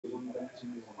to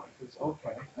move on. Because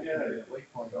okay, I can do a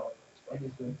waypoint, and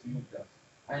it's going to move that.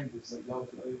 And it's low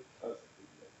flow.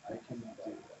 I can do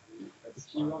that. If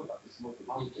you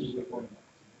want,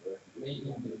 maybe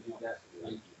we can do that.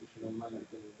 Like, if you don't mind, we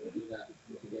can do that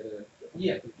together.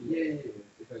 Yeah.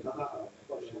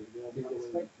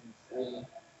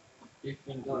 If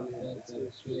in the sense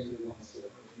that streaming wants to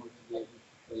motivate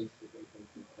place to go from.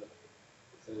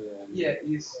 So yeah,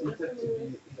 it's have to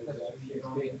be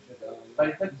done, but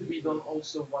it has to be done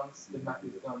also once the map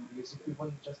is done. Because if we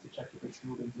want just to check if it's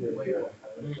moving to the waypoint,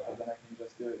 then I can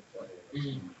just do it.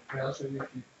 I also if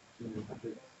you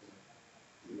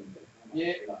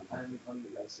yeah, and on the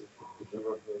basic.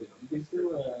 you can still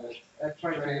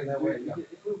Try to that way. Yeah.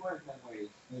 It will work that way.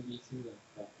 It's maybe similar,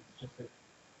 but it's just like.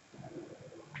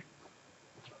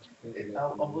 I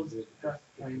was just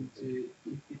trying to,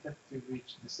 it has to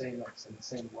reach the same X and the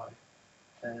same Y.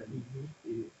 And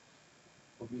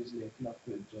obviously I cannot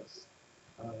just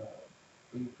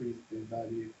increase the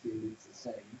value till it's the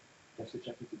same, just to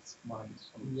check if it's minus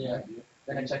on the value.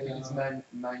 Then I check if it's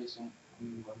minus on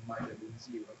minus than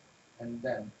 0, and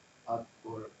then add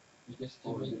or just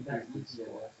to make that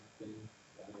easier,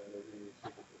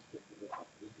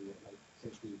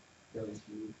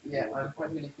 yeah, I'm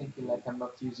probably thinking like I'm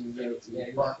not using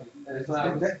Unity, but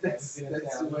that's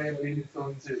the way I'm really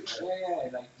thrown to. Yeah,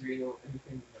 like real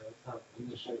anything stuff. I'm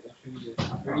gonna show you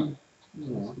very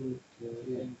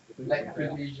like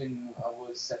collision, I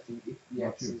was setting if the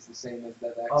X is the same as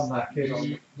that X. I'm not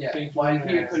kidding. Yeah, while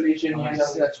here collision you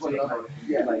just set to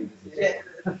yeah. I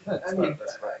mean,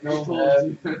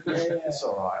 It's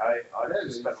alright. I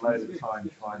just spent a load of time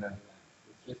trying to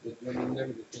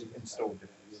install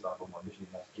different stuff on my machine.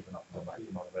 I've given up on the Mac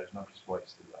version. I've just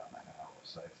wasted about an hour or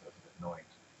so, so it's a bit annoying.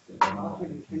 I'm not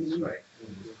thinking straight.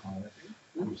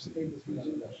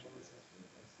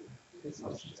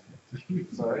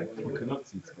 Sorry? You cannot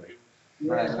see straight.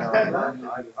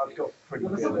 I've got pretty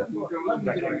good at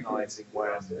recognising when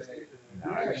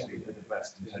actually with the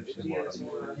best intention in the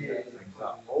world things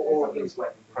up, or at least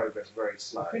making progress very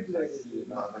slow.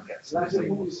 Rather than get some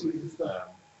things.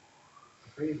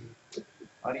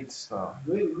 I need to start. I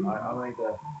made a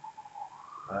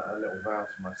little vow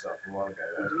to myself a while ago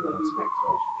that everyone I speak to, I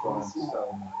should try and sell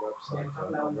my website, so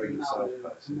I'm not really a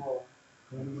salesperson.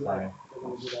 So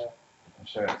I'll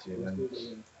show it to you then.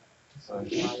 So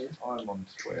I'm on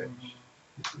Twitch,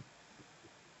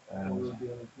 and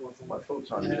my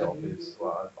full-time job is,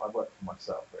 well, I work for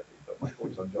myself really, but my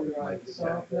full-time job is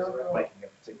making a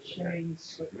particular game.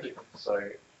 So,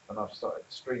 and I've started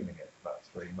streaming it for about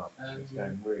 3 months. It's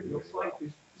going really, really well.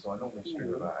 So I normally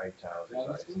stream about 8 hours a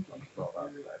day, sometimes 12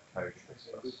 hours a day of coding and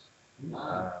stuff.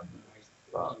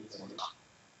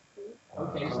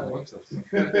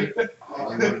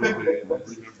 But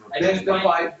there's the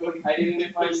 5 going. I didn't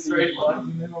define straight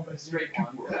one. Straight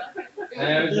one. And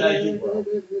I was like, it would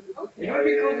be cool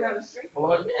to have a straight one.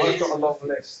 well, I've got a long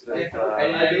list of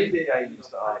games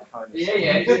that are kind of.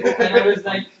 And I was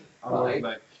like, I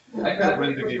thought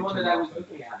when the game one came that I out, was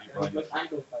looking at.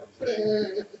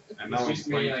 and now it's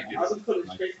trying to get some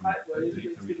data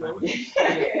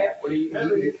Well, he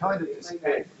kind of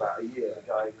disappeared for about a year. The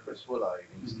guy, Chris Willow,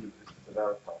 he's the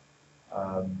developer,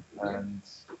 and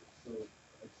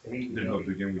he. They love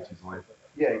the game with his wife.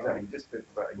 Yeah, exactly. He just did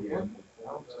for about a year.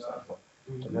 How long was that for?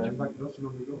 Not so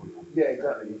long ago. Yeah,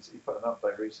 exactly. He put an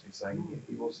update recently saying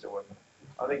he was still working.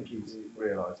 I think he's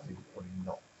realised he's probably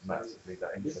not massively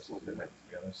that interested in it, to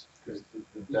be honest, because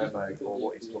the demo or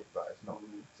what he's talked about is not.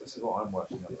 So this is what I'm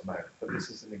working on at the moment, but this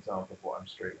is an example of what I'm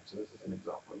streaming. So this is an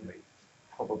example of me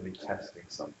probably testing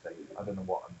something. I don't know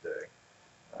what I'm doing.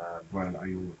 Well, are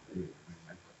you?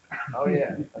 Oh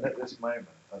yeah, and at this moment,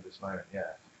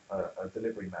 yeah, a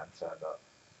delivery man turned up,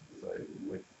 so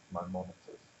with my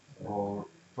monitors. Or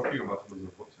talking about the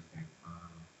boxing game.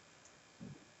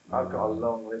 I've got a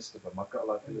long list of them. I've got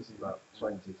like a list of about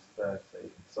 20 to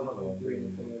 30. Some of them are really,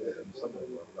 really good, and some of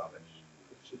them are rubbish.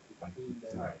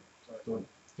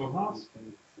 Stonehouse?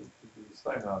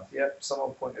 Stonehouse. Yep.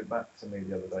 Someone pointed that to me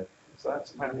the other day. So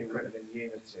that's apparently written in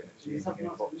Unity, and it's using in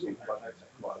boxing plugins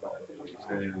quite a lot of them.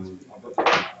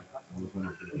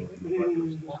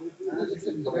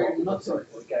 Not sorry,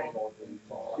 it's a game or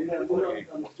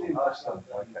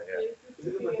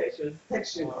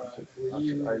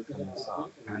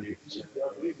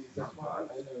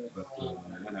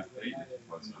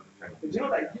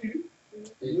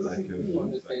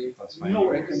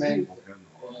recommend.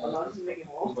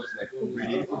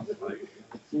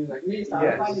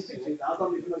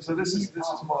 So this is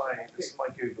my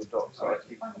Google Docs. So I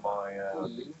keep my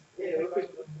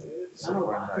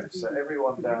software notes. So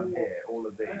everyone down here, all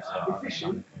of these are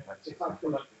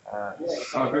competitive.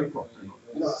 Very profitable.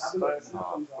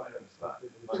 Stoneheart, where is that?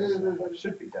 It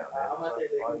should be down there. I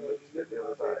looked at it the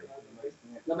other day.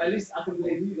 No, but at least I can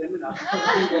blame you then, I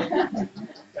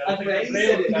can blame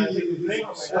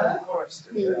you. Stone Forest.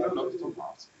 Not so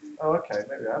fast. Oh, okay,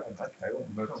 maybe I haven't. Okay, well,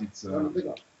 But it's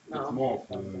more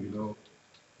of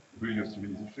previous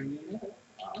civilization,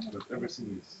 but everything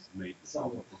is made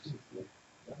out of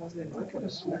oxygen. I could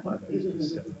have sworn I noticed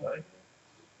this the other day.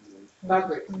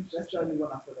 Fabric, that's the only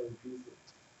one I thought I would use it.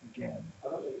 Again. I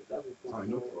don't think that would I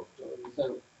know for So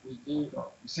we do. You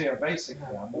see,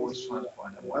 basically, I'm always trying to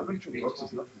find out what adventure box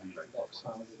is not really like box.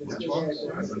 Which one?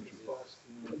 Adventure box.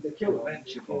 The kill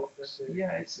Adventure box.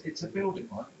 Yeah, it's a building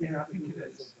one. Yeah, I think it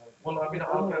is. Well, I mean,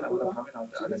 I'll go and have a look. I mean, I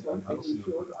don't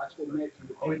know.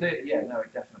 Oh, it is. Yeah, no,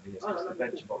 it definitely is. Because the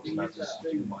adventure box knows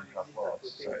do Minecraft worlds,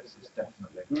 so it's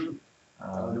definitely.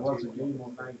 There was a game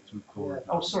online to call.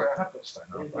 Oh, sorry, I have got Stone.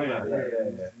 Oh, yeah.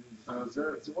 Yeah.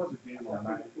 There was a game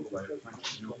online by a French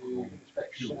studio called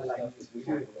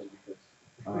Pure.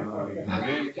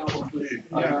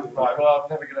 Yeah, right, well, I'm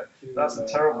never going to. That's a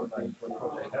terrible name for a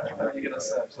project. How are you going to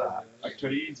search that?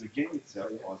 Actually, the game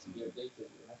itself was an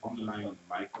online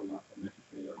Minecraft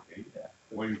multiplayer game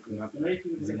where you could not bring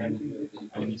in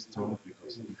any stones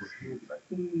because people could like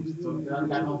stones.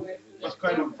 It was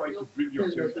kind of trying to build your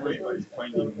territory by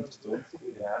finding new stones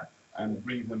and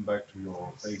bring them back to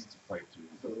your base to fight you.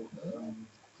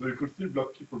 So you could still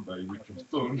block people by with your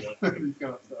stones. This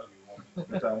kind of stuff.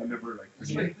 But I never like.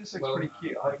 This looks pretty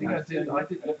cute. I think I did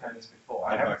look at this before.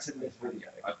 I haven't seen this video.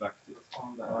 I backed it.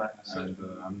 And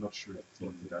I'm not sure it's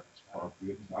still that far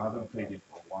good. I haven't played it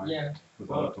for a while. Yeah. Because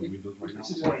a lot of Windows right now. This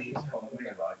is what you use on me,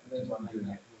 right? Because I'm doing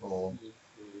it for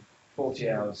 40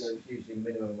 hours, usually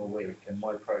minimum a week, and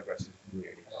my progress is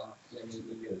really fast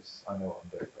because I know what I'm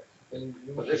doing.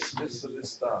 But this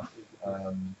stuff,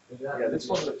 this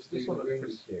one looks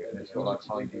pretty cute, and it's got like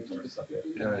high detail and stuff.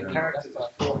 The characters are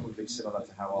probably similar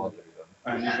to how I do them.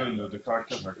 And even the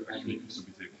characters are actually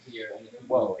customizable.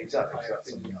 Well, exactly. So that's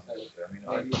something I'm going to do.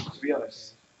 I mean, to be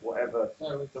honest, whatever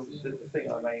the thing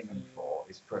I'm aiming for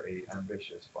is pretty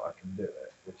ambitious, but I can do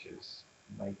it, which is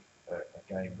make a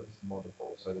game that's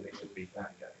moddable so that it could be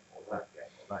that game or that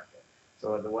game or that game.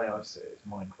 So the way I see it is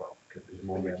Minecraft could be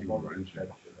more moddable version.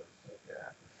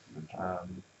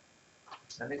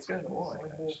 And it's going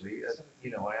alright actually. I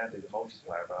added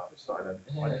multiplayer I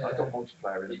got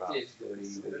multiplayer in about 3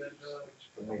 weeks, which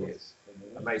for me is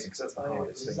amazing because that's the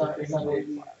hardest thing.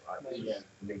 Multiplayer, right?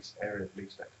 Least area of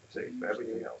least expertise, but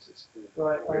everything else is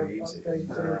really easy.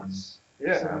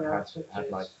 I've had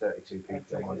like 32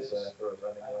 people on my server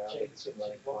running around.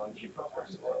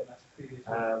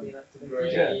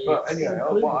 But anyway, I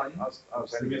was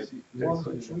only going to do One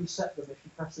could reset them if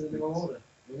you press it in the wrong order.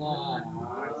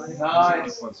 Nice.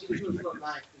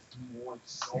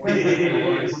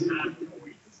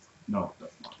 No,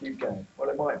 that's not. Keep going. Well,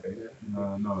 it might be.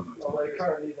 No. Although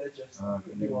currently they're just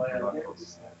Google. not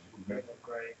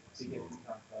great.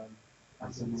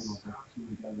 What's the name of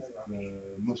the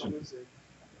motion?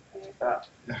 You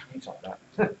type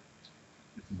that.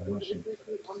 It's a motion.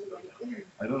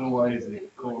 I don't know why they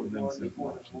call themselves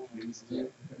motion.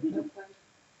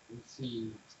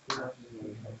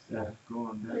 Yeah, go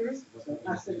on there.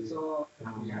 Assets or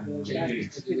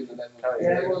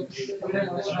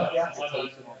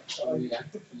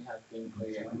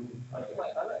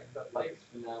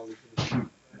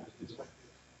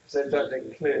So they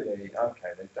clearly,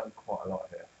 they've done quite a lot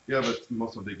here. Yeah, but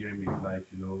most of the game is like,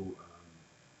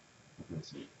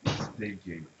 it's a paid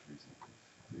game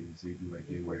actually. They do a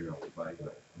game where you have to buy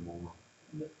like more.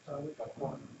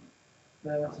 I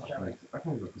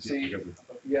can't put it together.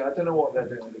 Yeah, I don't know what they're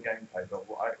doing with the gameplay, but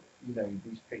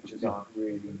these pictures aren't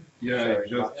really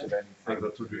showing much of anything. As I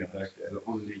told you, it's like the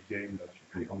only game that you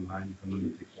play online, you can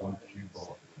only take one cube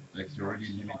or like you're already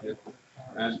limited.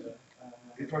 And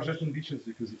it was just ambitious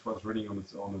because it was running on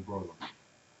a browser.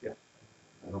 Yeah.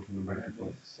 I don't remember if it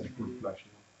was full flash.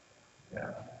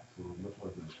 Yeah. So that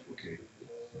was okay.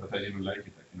 But I didn't like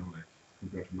it,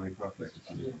 compared to Minecraft, like it's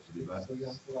really bad.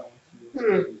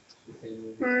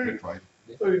 They tried.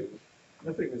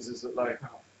 The thing is that like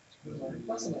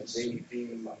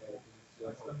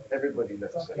everybody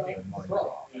looks at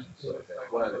Minecraft and sort of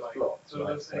think, well, it's blocks,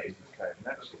 right? It's not easy to code, and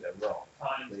actually they're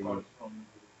wrong.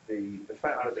 The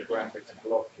fact that the graphics are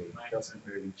blocky doesn't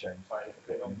really change the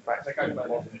difficulty. In fact, the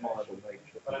modifiable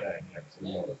nature of the game makes a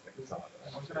lot of things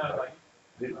harder.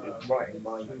 Writing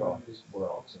Minecraft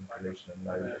worlds and creation and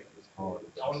loading is harder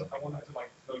than I wanted to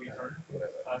slowly turn.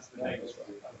 That's the name.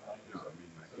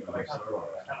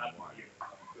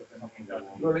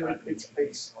 Well, it's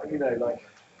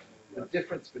the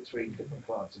difference between different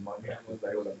clients in Minecraft is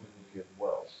they all have different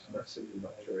world, and that's simply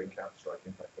not true in Counter-Strike.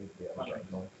 In fact, the other game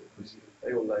like it, because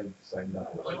they all load the same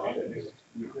level.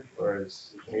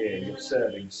 Whereas here, you're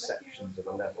serving sections of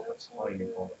a level that's highly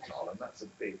volatile, and that's a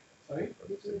big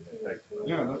difference in the data.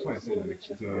 Yeah, that's why I say like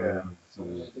the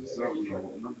server,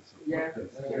 not the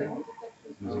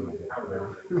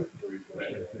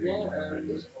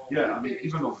yeah, I mean,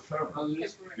 even on the server,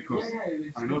 because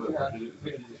I know that the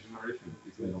generation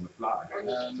is made on the fly,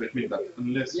 so it means that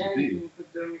unless you did,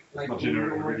 it's not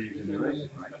already generated,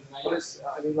 right? Well, it's,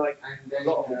 I mean, like, a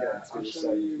lot of the games do the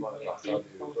same as Minecraft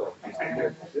I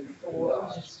do as well.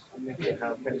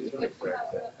 How can you do it?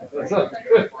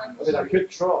 I mean, I could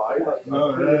try, but no,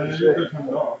 you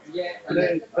cannot.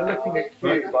 But looking at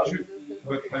Cube,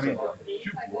 but I mean,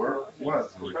 Cube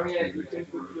was already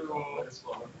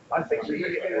I think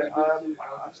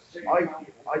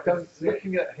I don't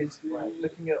looking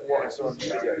at what I saw on the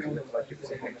videos, it looked like it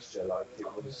was a mixture, like it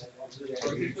was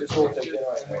you just auto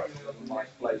generate my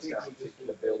place down a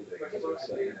particular building,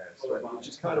 which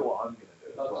is kind of what I'm going to do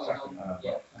as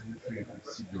well. You can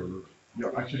see your level.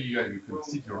 Yeah, actually, yeah, you can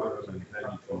see your level and then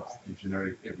it will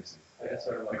generate everything.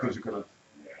 Because you cannot.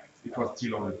 It was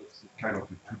still on a kind of a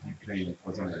 2D plane. It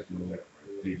wasn't like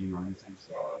dating or anything.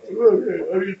 So. I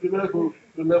mean,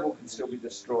 the level can still be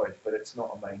destroyed, but it's not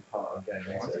a main part of the game.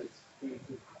 Is it?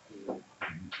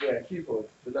 Yeah, keyboard.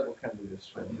 The level can be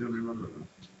destroyed. You don't remember that?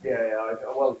 Yeah,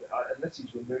 unless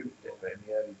he's removed it, but in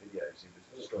the early videos he was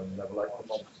destroying the level. Like the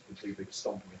monsters would do big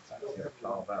stomping attacks,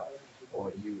 carve out,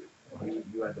 or you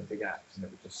had a big axe and it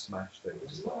would just smash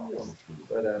things.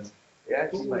 But it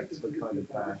actually makes for kind of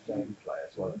bad gameplay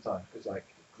as well at times, because like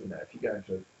if you go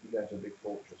into a big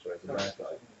fortress where there's a bad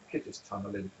guy, you could just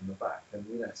tunnel in from the back, and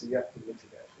so you have to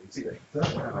mitigate these things. That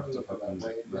kind of stuff happens. I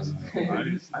did a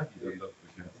lot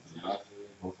against the last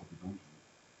boss of the dungeon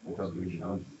without doing the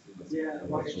dungeon.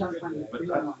 But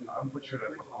I'm pretty sure that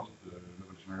was part of the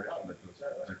level generation that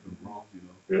was wrong,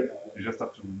 You just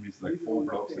have to miss like 4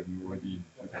 blocks and you're already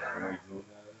into the right zone.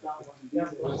 But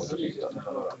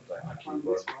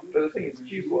the thing is,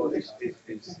 Cube World is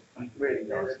really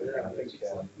nice. I think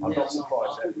I'm not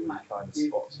surprised everybody kind of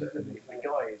spots it. And the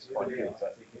guy is quite good.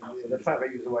 But the fact that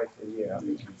he was away for a year, I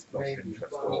think he's lost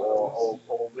interest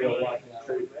or real life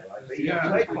improvement. Right? But he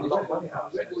made a lot of money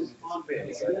out of it.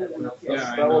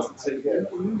 That wasn't too good.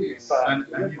 And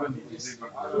even the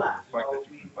fact that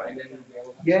you can buy it.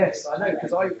 Yes, I know,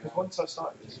 because once I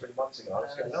started this 3 months ago, I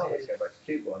was going, let's go back to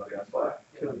Cube World. And I go, buy it.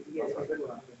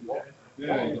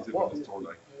 Yeah, you can the store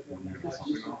like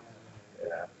something on.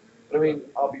 Yeah, but I mean,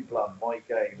 I'll be blunt. My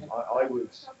game, I would,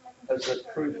 as a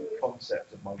proof of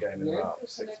concept of my game in about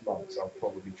 6 months, I'll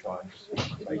probably try and just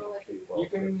make it Cube World.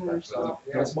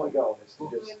 That's my goal, is to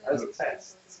just, as a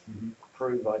test,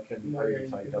 prove I can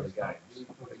overtake other games,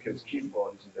 because Cube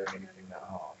World isn't doing anything that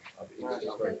hard. It's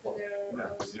just very fun.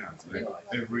 Yeah,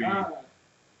 like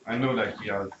I know that he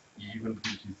even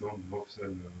built his own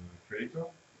voxel creator.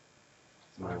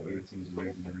 So everything is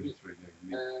already registered like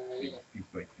piece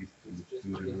by piece to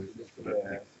do the so that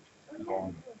takes a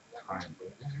long time.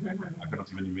 I cannot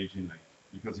even imagine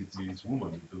because it's his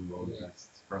woman to do all this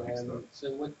graphic stuff. So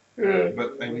what? But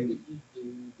I mean,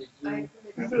 it's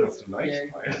not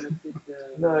lifestyle.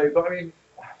 No, but I mean,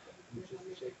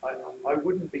 I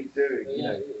wouldn't be doing,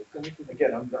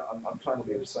 again, I'm trying to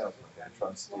be a salesman and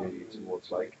trying to steer you towards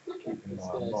keeping an eye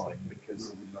on mine,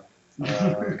 because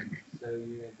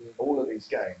all of these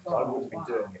games, I wouldn't be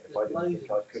doing it if I didn't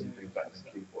think I couldn't do better than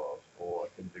Cube World, or I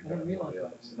couldn't do better than the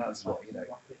others. And that's what, the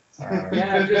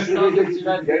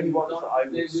only ones that I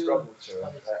would struggle to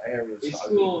are areas that I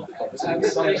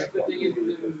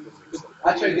wouldn't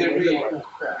actually, they're really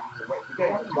crap. The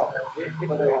game is not, but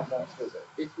they have nice physics.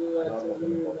 I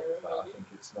think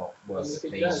it's not worth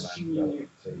it being man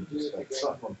to just spend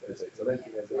time on physics. I don't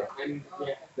think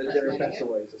there are better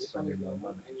ways of spending more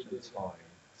money and time.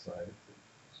 So,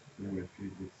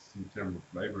 it's in terms of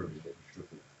library, for sure.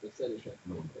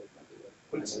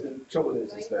 But the trouble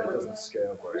is that it doesn't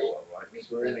scale very well, right? Because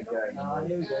we're in a game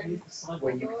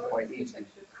where you can quite easily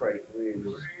create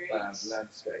really bad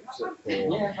landscapes. Well,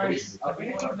 I mean, I'll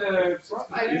have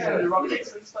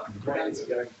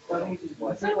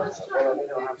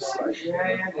slate. You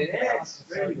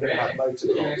can have motor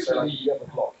blocks, so you have a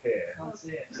block here,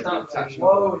 attach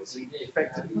so you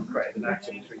effectively create an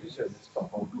action between the two, and this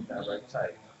top one can now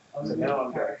rotate. So now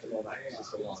I'm going to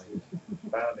non-axis aligned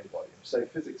bounding volume. So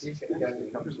physics again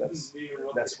becomes less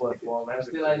worthwhile now.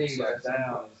 Still adding that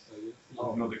down.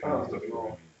 Not the kind of stuff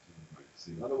you're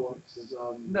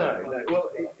No. Well,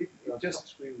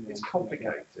 it's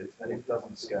complicated and it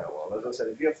doesn't scale well. As I said,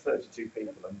 if you have 32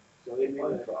 people and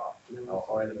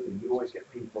or anything, you always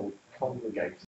get people congregating